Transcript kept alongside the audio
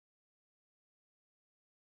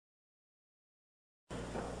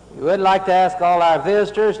We would like to ask all our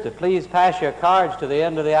visitors to please pass your cards to the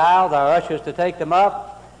end of the aisle, our ushers to take them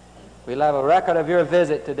up. We'll have a record of your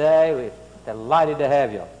visit today. We're delighted to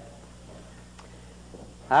have you.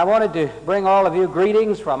 I wanted to bring all of you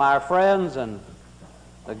greetings from our friends in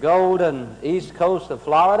the golden east coast of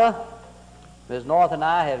Florida. Ms. North and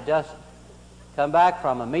I have just come back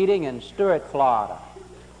from a meeting in Stuart, Florida.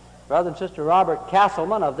 Brother and Sister Robert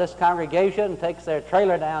Castleman of this congregation takes their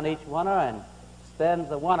trailer down each winter and spends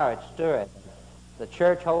the winter at Stuart. The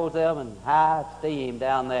church holds them in high esteem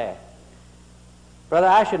down there. Brother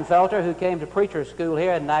Ashenfelter, who came to preacher school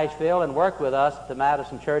here in Nashville and worked with us at the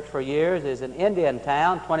Madison Church for years, is in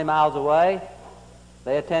Indiantown, 20 miles away.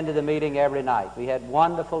 They attended the meeting every night. We had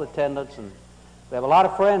wonderful attendance, and we have a lot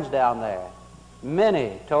of friends down there.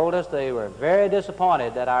 Many told us they were very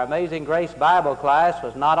disappointed that our Amazing Grace Bible class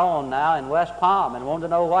was not on now in West Palm and wanted to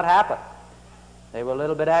know what happened. They were a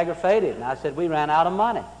little bit aggravated, and I said, we ran out of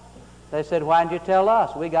money. They said, why didn't you tell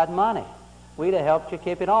us? We got money. We'd have helped you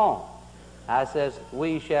keep it on. I says,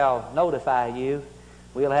 we shall notify you.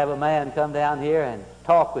 We'll have a man come down here and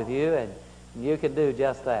talk with you, and you can do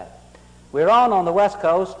just that. We're on the West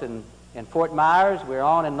Coast in Fort Myers. We're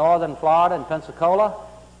on in northern Florida and Pensacola.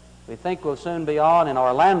 We think we'll soon be on in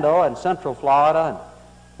Orlando and central Florida.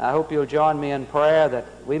 And I hope you'll join me in prayer that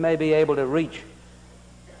we may be able to reach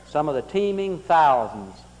some of the teeming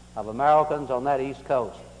thousands of Americans on that East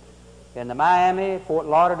Coast. In the Miami, Fort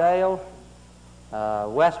Lauderdale,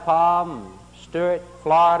 West Palm, Stuart,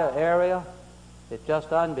 Florida area, it's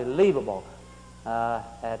just unbelievable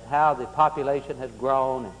at how the population has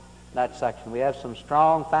grown in that section. We have some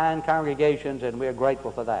strong, fine congregations, and we're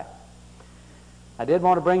grateful for that. I did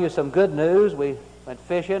want to bring you some good news. We went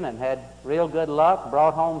fishing and had real good luck,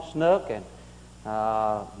 brought home snook and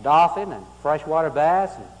dolphin and freshwater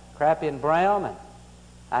bass and crappie and brim. And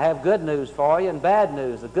I have good news for you and bad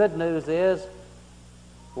news. The good news is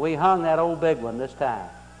we hung that old big one this time.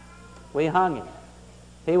 We hung him.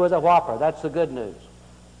 He was a whopper. That's the good news.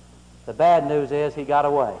 The bad news is he got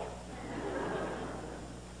away.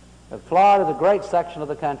 But Florida is a great section of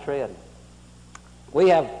the country, and we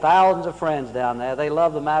have thousands of friends down there. They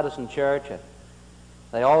love the Madison Church, and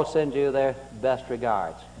they all send you their best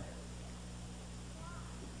regards.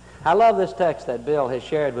 I love this text that Bill has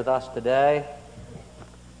shared with us today.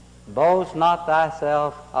 Boast not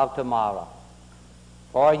thyself of tomorrow,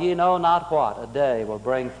 for ye know not what a day will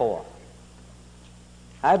bring forth.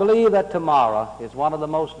 I believe that tomorrow is one of the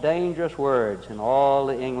most dangerous words in all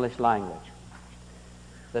the English language.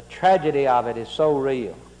 The tragedy of it is so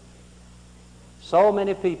real. So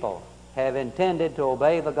many people have intended to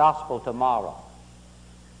obey the gospel tomorrow,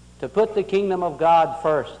 to put the kingdom of God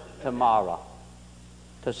first tomorrow,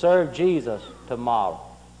 to serve Jesus tomorrow.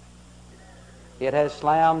 It has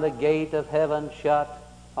slammed the gate of heaven shut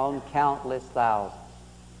on countless thousands.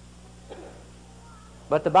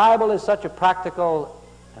 But the Bible is such a practical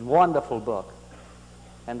and wonderful book,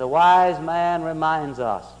 and the wise man reminds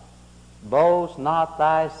us, boast not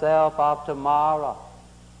thyself of tomorrow,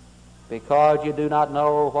 because you do not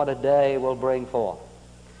know what a day will bring forth.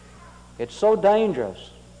 It's so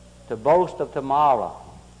dangerous to boast of tomorrow,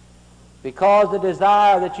 because the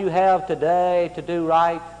desire that you have today to do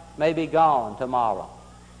right may be gone tomorrow.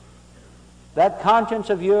 That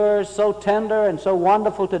conscience of yours, so tender and so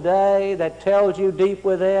wonderful today, that tells you deep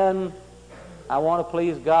within, I want to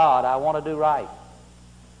please God, I want to do right.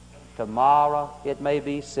 Tomorrow it may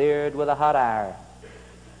be seared with a hot iron,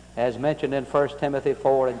 as mentioned in 1 Timothy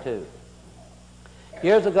 4:2.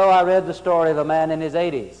 Years ago I read the story of a man in his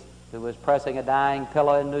 80s who was pressing a dying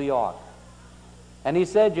pillow in New York. And he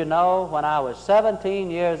said, you know, when I was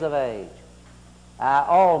 17 years of age, I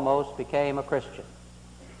almost became a Christian.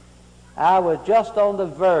 I was just on the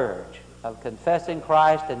verge of confessing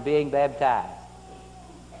Christ and being baptized.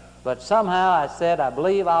 But somehow I said, I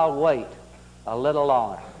believe I'll wait a little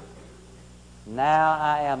longer. Now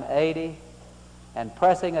I am 80 and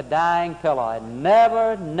pressing a dying pillow, and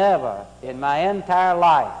never in my entire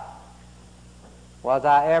life was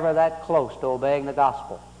I ever that close to obeying the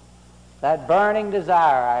gospel. That burning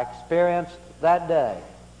desire I experienced that day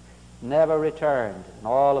never returned in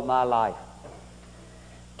all of my life.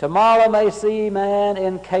 Tomorrow may see man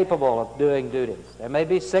incapable of doing duties. There may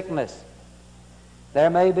be sickness.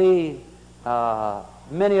 There may be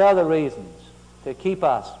many other reasons to keep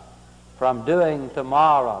us from doing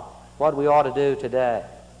tomorrow what we ought to do today.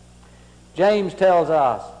 James tells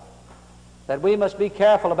us that we must be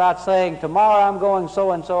careful about saying, tomorrow I'm going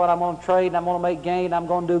so-and-so, and I'm going to trade, and I'm going to make gain, and I'm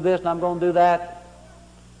going to do this, and I'm going to do that.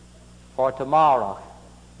 For tomorrow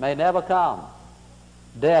may never come.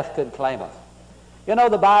 Death could claim us. You know,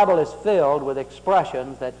 the Bible is filled with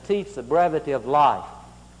expressions that teach the brevity of life.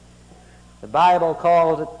 The Bible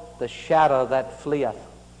calls it the shadow that fleeth,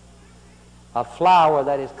 a flower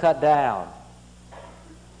that is cut down,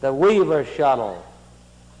 the weaver's shuttle,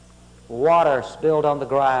 water spilled on the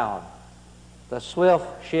ground, the swift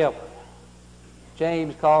ship.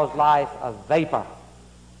 James calls life a vapor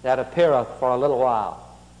that appeareth for a little while.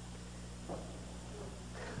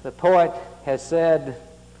 The poet has said,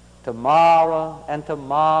 tomorrow and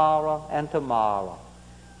tomorrow and tomorrow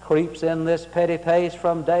creeps in this petty pace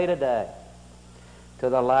from day to day to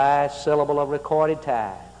the last syllable of recorded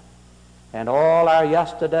time, and all our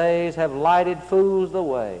yesterdays have lighted fools the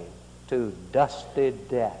way to dusty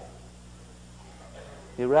death.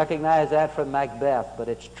 You recognize that from Macbeth, but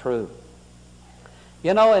it's true.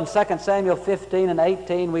 You know, in 2 Samuel 15 and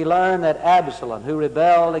 18, we learn that Absalom, who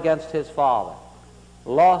rebelled against his father,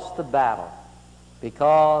 lost the battle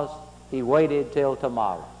because he waited till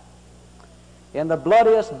tomorrow. In the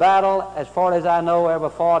bloodiest battle, as far as I know, ever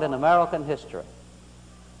fought in American history,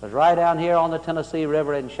 was right down here on the Tennessee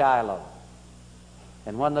River in Shiloh.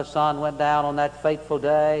 And when the sun went down on that fateful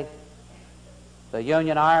day, the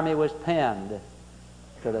Union Army was pinned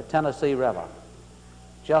to the Tennessee River.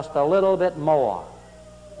 Just a little bit more,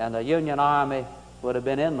 and the Union Army would have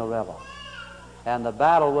been in the river, and the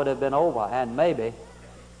battle would have been over, and maybe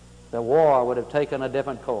the war would have taken a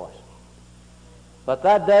different course. But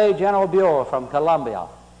that day, General Buell from Columbia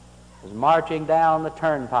was marching down the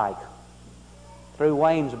turnpike through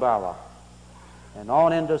Waynesboro and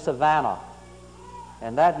on into Savannah.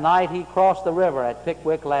 And that night he crossed the river at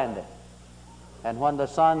Pickwick Landing. And when the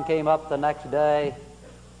sun came up the next day,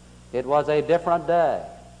 it was a different day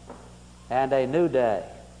and a new day.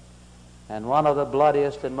 And one of the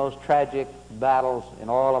bloodiest and most tragic battles in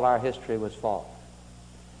all of our history was fought.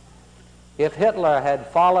 If Hitler had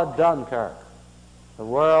followed Dunkirk, the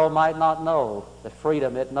world might not know the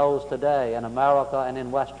freedom it knows today in America and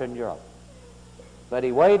in Western Europe. But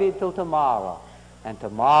he waited till tomorrow, and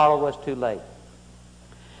tomorrow was too late.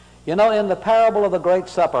 You know, in the parable of the Great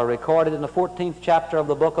Supper, recorded in the 14th chapter of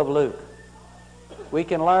the book of Luke, we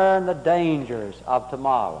can learn the dangers of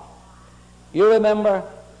tomorrow. You remember,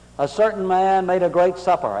 a certain man made a great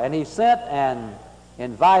supper, and he sent and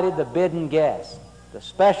invited the bidden guests, the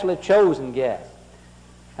specially chosen guests.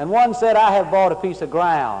 And one said, I have bought a piece of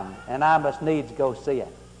ground, and I must needs go see it.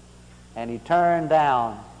 And he turned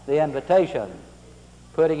down the invitation,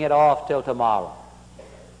 putting it off till tomorrow.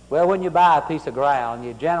 Well, when you buy a piece of ground,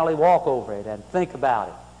 you generally walk over it and think about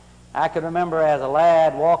it. I can remember as a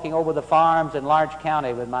lad walking over the farms in Lawrence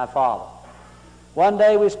County with my father. One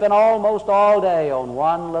day we spent almost all day on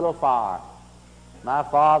one little farm. My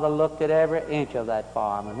father looked at every inch of that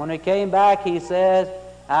farm, and when he came back, he says,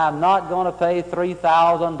 I'm not going to pay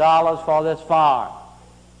 $3,000 for this farm.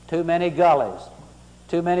 Too many gullies,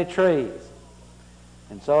 too many trees.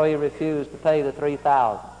 And so he refused to pay the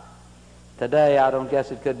 $3,000. Today, I don't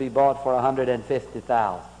guess it could be bought for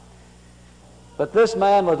 $150,000. But this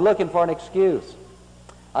man was looking for an excuse.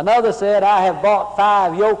 Another said, I have bought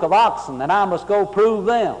 5 yoke of oxen, and I must go prove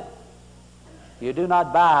them. You do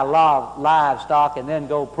not buy livestock and then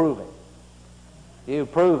go prove it. You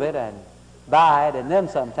prove it and buy it, and then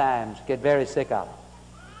sometimes get very sick of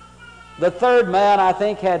it. The third man, I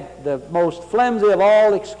think, had the most flimsy of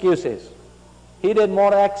all excuses. He didn't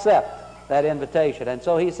want to accept that invitation, and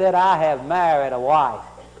so he said, I have married a wife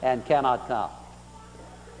and cannot come.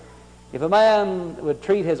 If a man would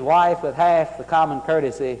treat his wife with half the common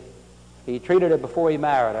courtesy he treated her before he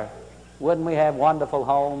married her, wouldn't we have wonderful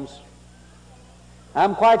homes?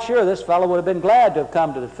 I'm quite sure this fellow would have been glad to have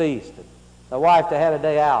come to the feast, the wife to have a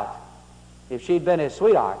day out, if she'd been his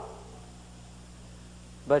sweetheart.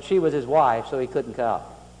 But she was his wife, so he couldn't come.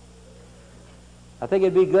 I think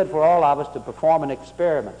it'd be good for all of us to perform an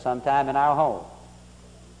experiment sometime in our home.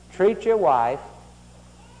 Treat your wife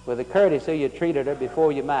with the courtesy you treated her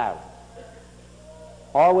before you married,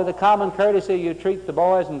 or with the common courtesy you treat the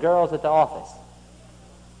boys and girls at the office.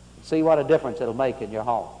 See what a difference it'll make in your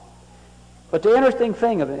home. But the interesting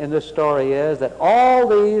thing in this story is that all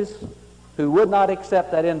these who would not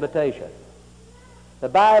accept that invitation, the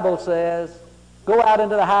Bible says, go out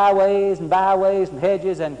into the highways and byways and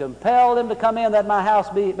hedges and compel them to come in that my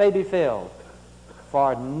house may be filled.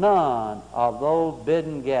 For none of those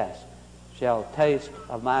bidden guests shall taste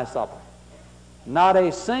of my supper. Not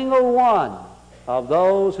a single one of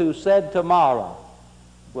those who said tomorrow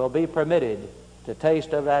will be permitted to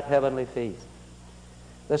taste of that heavenly feast.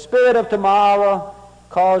 The spirit of tomorrow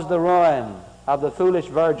caused the ruin of the foolish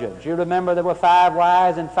virgins. You remember there were 5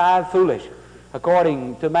 wise and 5 foolish,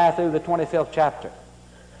 according to Matthew, the 25th chapter.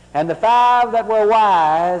 And the 5 that were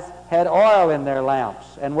wise had oil in their lamps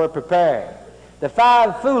and were prepared. The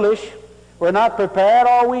 5 foolish were not prepared.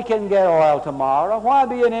 Oh, we can get oil tomorrow. Why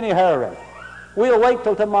be in any hurry? We'll wait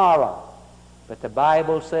till tomorrow. But the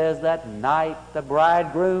Bible says that night the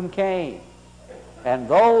bridegroom came, and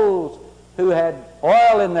those who had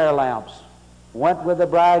oil in their lamps went with the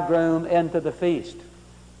bridegroom into the feast.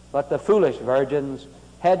 But the foolish virgins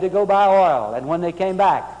had to go buy oil, and when they came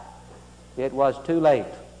back, it was too late.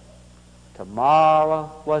 Tomorrow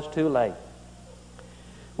was too late.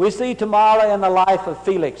 We see tomorrow in the life of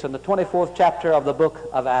Felix in the 24th chapter of the book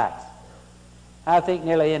of Acts. I think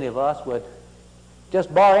nearly any of us would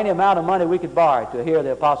just borrow any amount of money we could borrow to hear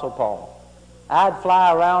the Apostle Paul. I'd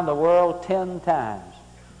fly around the world 10 times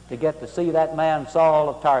to get to see that man Saul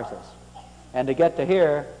of Tarsus and to get to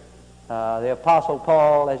hear the Apostle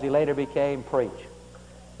Paul as he later became preach.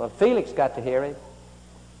 Well, Felix got to hear him,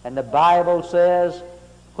 and the Bible says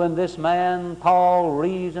when this man Paul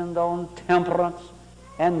reasoned on temperance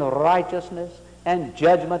and righteousness and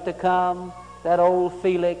judgment to come, that old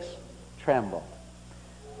Felix trembled.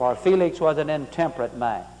 For Felix was an intemperate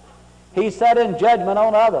man. He sat in judgment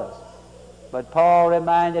on others. But Paul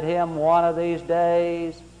reminded him, one of these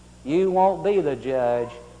days, you won't be the judge,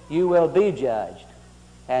 you will be judged.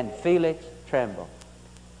 And Felix trembled.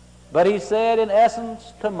 But he said, in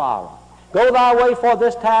essence, tomorrow. Go thy way, for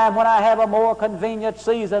this time when I have a more convenient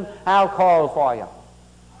season, I'll call for you.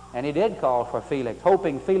 And he did call for Felix,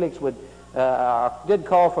 hoping Felix would, did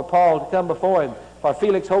call for Paul to come before him, for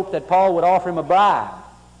Felix hoped that Paul would offer him a bribe.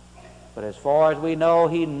 But as far as we know,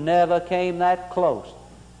 he never came that close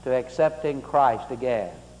to accepting Christ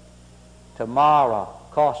again. Tomorrow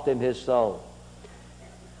cost him his soul.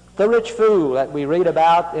 The rich fool that we read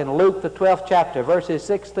about in Luke the 12th chapter, verses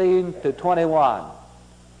 16 to 21,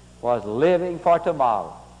 was living for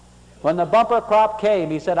tomorrow. When the bumper crop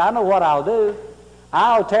came, he said, I know what I'll do.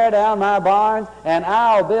 I'll tear down my barns, and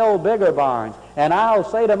I'll build bigger barns. And I'll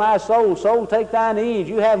say to my soul, soul, take thine ease.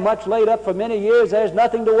 You have much laid up for many years. There's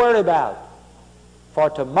nothing to worry about. For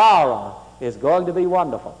tomorrow is going to be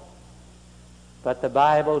wonderful. But the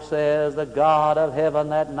Bible says, the God of heaven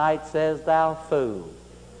that night says, thou fool,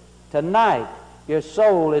 tonight your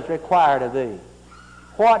soul is required of thee.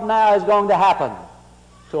 What now is going to happen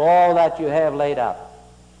to all that you have laid up?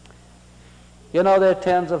 You know, there are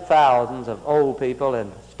tens of thousands of old people in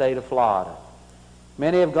the state of Florida.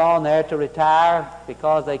 Many have gone there to retire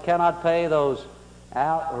because they cannot pay those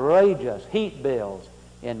outrageous heat bills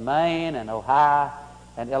in Maine and Ohio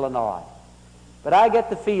and Illinois. But I get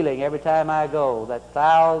the feeling every time I go that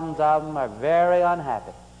thousands of them are very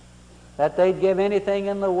unhappy, that they'd give anything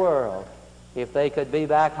in the world if they could be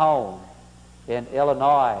back home in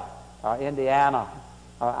Illinois or Indiana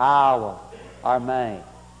or Iowa or Maine.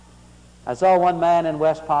 I saw one man in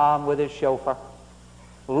West Palm with his chauffeur.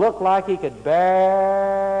 Looked like he could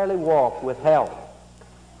barely walk with help.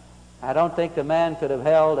 I don't think the man could have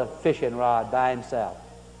held a fishing rod by himself.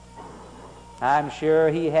 I'm sure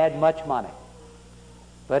he had much money.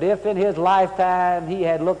 But if in his lifetime he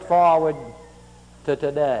had looked forward to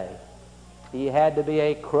today, he had to be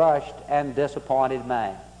a crushed and disappointed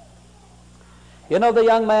man. You know the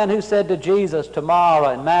young man who said to Jesus tomorrow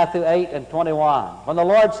in Matthew 8 and 21, when the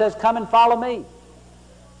Lord says, come and follow me.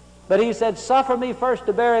 But he said, suffer me first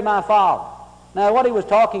to bury my father. Now what he was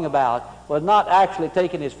talking about was not actually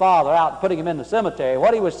taking his father out and putting him in the cemetery.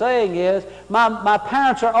 What he was saying is, my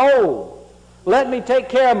parents are old. Let me take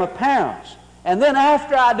care of my parents. And then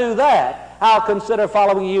after I do that, I'll consider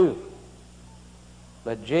following you.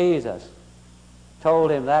 But Jesus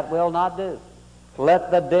told him that will not do.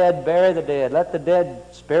 Let the dead bury the dead. Let the dead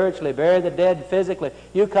spiritually bury the dead physically.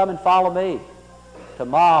 You come and follow me.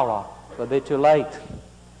 Tomorrow will be too late.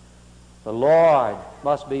 The Lord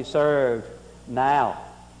must be served now.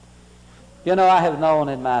 You know, I have known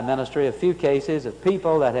in my ministry a few cases of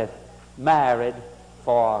people that have married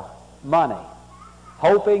for money,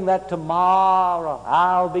 hoping that tomorrow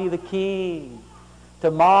I'll be the king.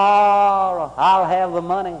 Tomorrow I'll have the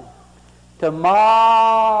money.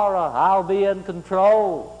 Tomorrow I'll be in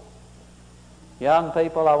control. Young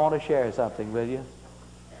people, I want to share something with you.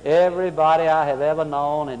 Everybody I have ever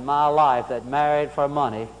known in my life that married for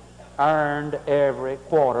money earned every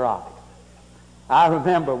quarter of it. I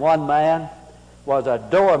remember one man was a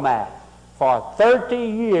doormat. For 30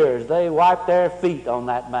 years they wiped their feet on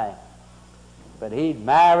that man. But he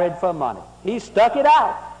married for money. He stuck it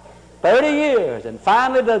out 30 years, and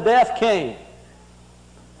finally the death came.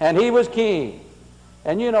 And he was king.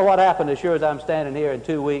 And you know what happened as sure as I'm standing here in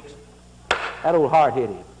 2 weeks? That old heart hit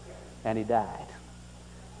him, and he died.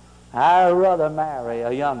 I'd rather marry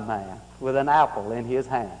a young man with an apple in his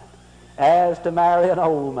hand as to marry an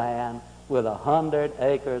old man with 100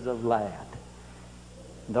 acres of land.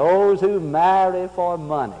 Those who marry for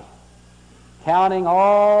money, counting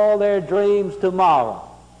all their dreams tomorrow,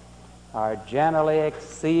 are generally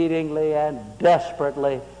exceedingly and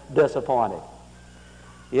desperately disappointed.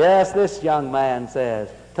 Yes, this young man says,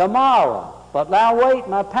 tomorrow, but now wait,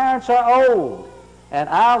 my parents are old, and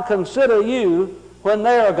I'll consider you when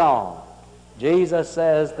they're gone. Jesus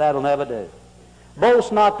says that'll never do.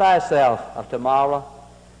 Boast not thyself of tomorrow.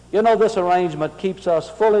 You know, this arrangement keeps us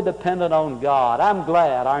fully dependent on God. I'm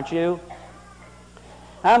glad, aren't you?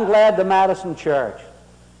 I'm glad the Madison Church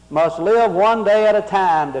must live one day at a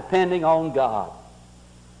time depending on God.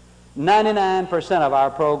 99% of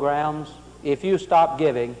our programs, if you stop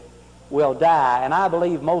giving, will die, and I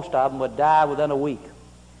believe most of them would die within a week.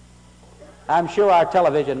 I'm sure our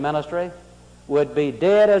television ministry would be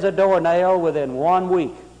dead as a doornail within 1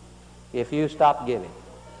 week if you stopped giving.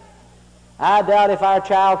 I doubt if our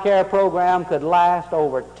child care program could last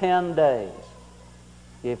over 10 days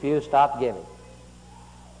if you stopped giving.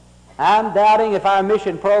 I'm doubting if our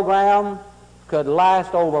mission program could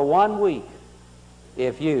last over 1 week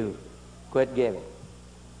if you quit giving.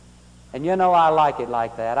 And you know, I like it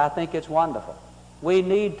like that. I think it's wonderful. We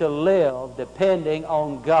need to live depending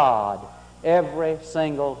on God every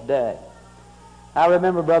single day. I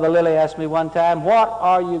remember Brother Lilly asked me one time, what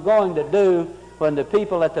are you going to do when the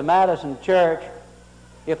people at the Madison Church,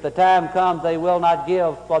 if the time comes, they will not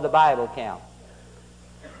give for the Bible count?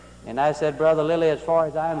 And I said, Brother Lilly, as far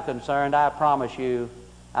as I'm concerned, I promise you,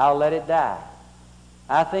 I'll let it die.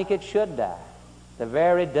 I think it should die. The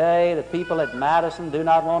very day the people at Madison do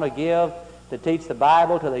not want to give to teach the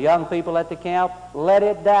Bible to the young people at the camp, let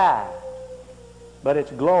it die. But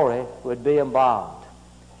its glory would be embalmed.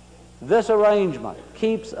 This arrangement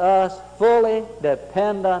keeps us fully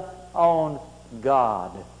dependent on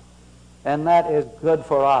God, and that is good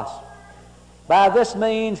for us. By this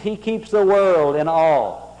means he keeps the world in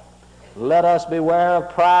awe. Let us beware of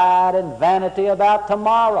pride and vanity about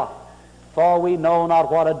tomorrow, for we know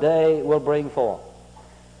not what a day will bring forth.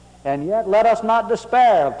 And yet let us not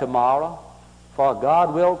despair of tomorrow, for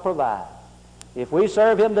God will provide. If we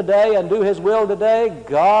serve him today and do his will today,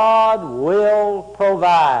 God will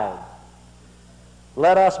provide.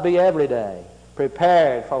 Let us be every day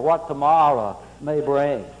prepared for what tomorrow may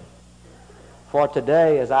bring, for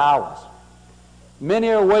today is ours. Many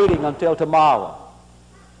are waiting until tomorrow.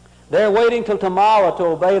 They're waiting till tomorrow to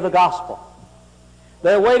obey the gospel.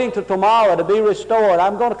 They're waiting till tomorrow to be restored.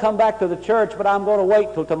 I'm going to come back to the church, but I'm going to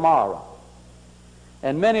wait till tomorrow.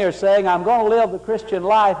 And many are saying, I'm going to live the Christian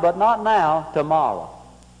life, but not now, tomorrow.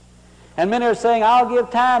 And many are saying, I'll give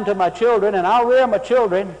time to my children, and I'll rear my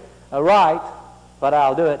children right, but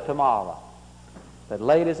I'll do it tomorrow. But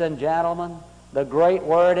ladies and gentlemen, the great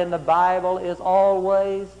word in the Bible is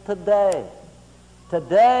always today.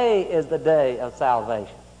 Today is the day of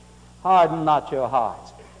salvation. Harden not your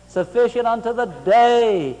hearts. Sufficient unto the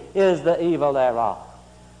day is the evil thereof.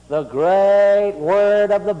 The great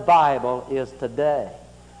word of the Bible is today.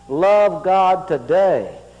 Love God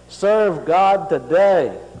today. Serve God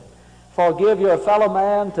today. Forgive your fellow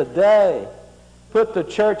man today. Put the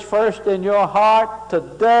church first in your heart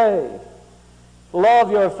today.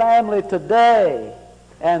 Love your family today.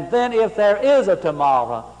 And then if there is a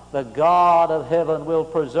tomorrow, the God of heaven will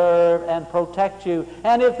preserve and protect you.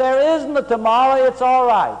 And if there isn't a tomorrow, it's all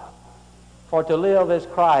right. For to live is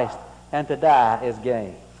Christ, and to die is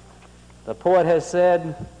gain. The poet has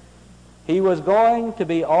said, he was going to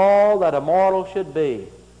be all that a mortal should be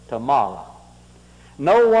tomorrow.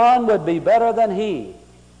 No one would be better than he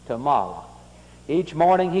tomorrow. Each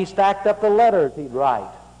morning he stacked up the letters he'd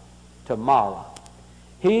write tomorrow.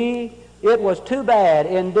 It was too bad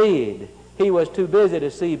indeed. He was too busy to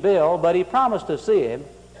see Bill, but he promised to see him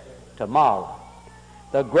tomorrow.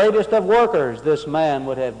 The greatest of workers this man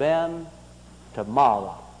would have been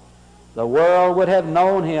tomorrow. The world would have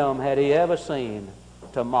known him had he ever seen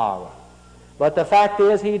tomorrow. But the fact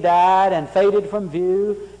is, he died and faded from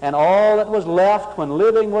view, and all that was left when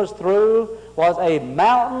living was through was a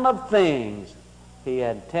mountain of things he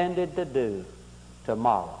had intended to do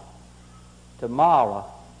tomorrow. Tomorrow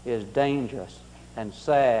is dangerous and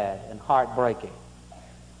sad and heartbreaking.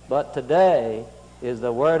 But today is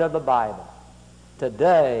the word of the Bible.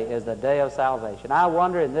 Today is the day of salvation. I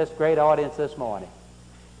wonder in this great audience this morning,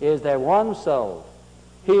 is there one soul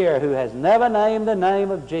here who has never named the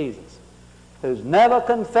name of Jesus, who's never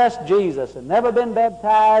confessed Jesus and never been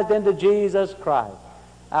baptized into Jesus Christ?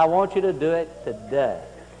 I want you to do it today.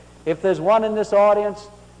 If there's one in this audience,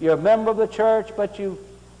 you're a member of the church, but you've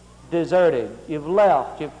deserted, you've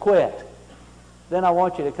left, you've quit. then I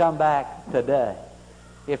want you to come back today.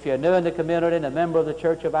 If you're new in the community and a member of the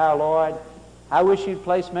Church of our Lord, I wish you'd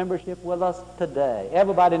place membership with us today.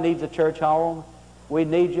 Everybody needs a church home. We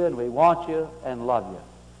need you and we want you and love you.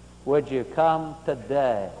 Would you come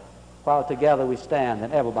today? While together we stand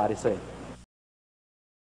and everybody sing.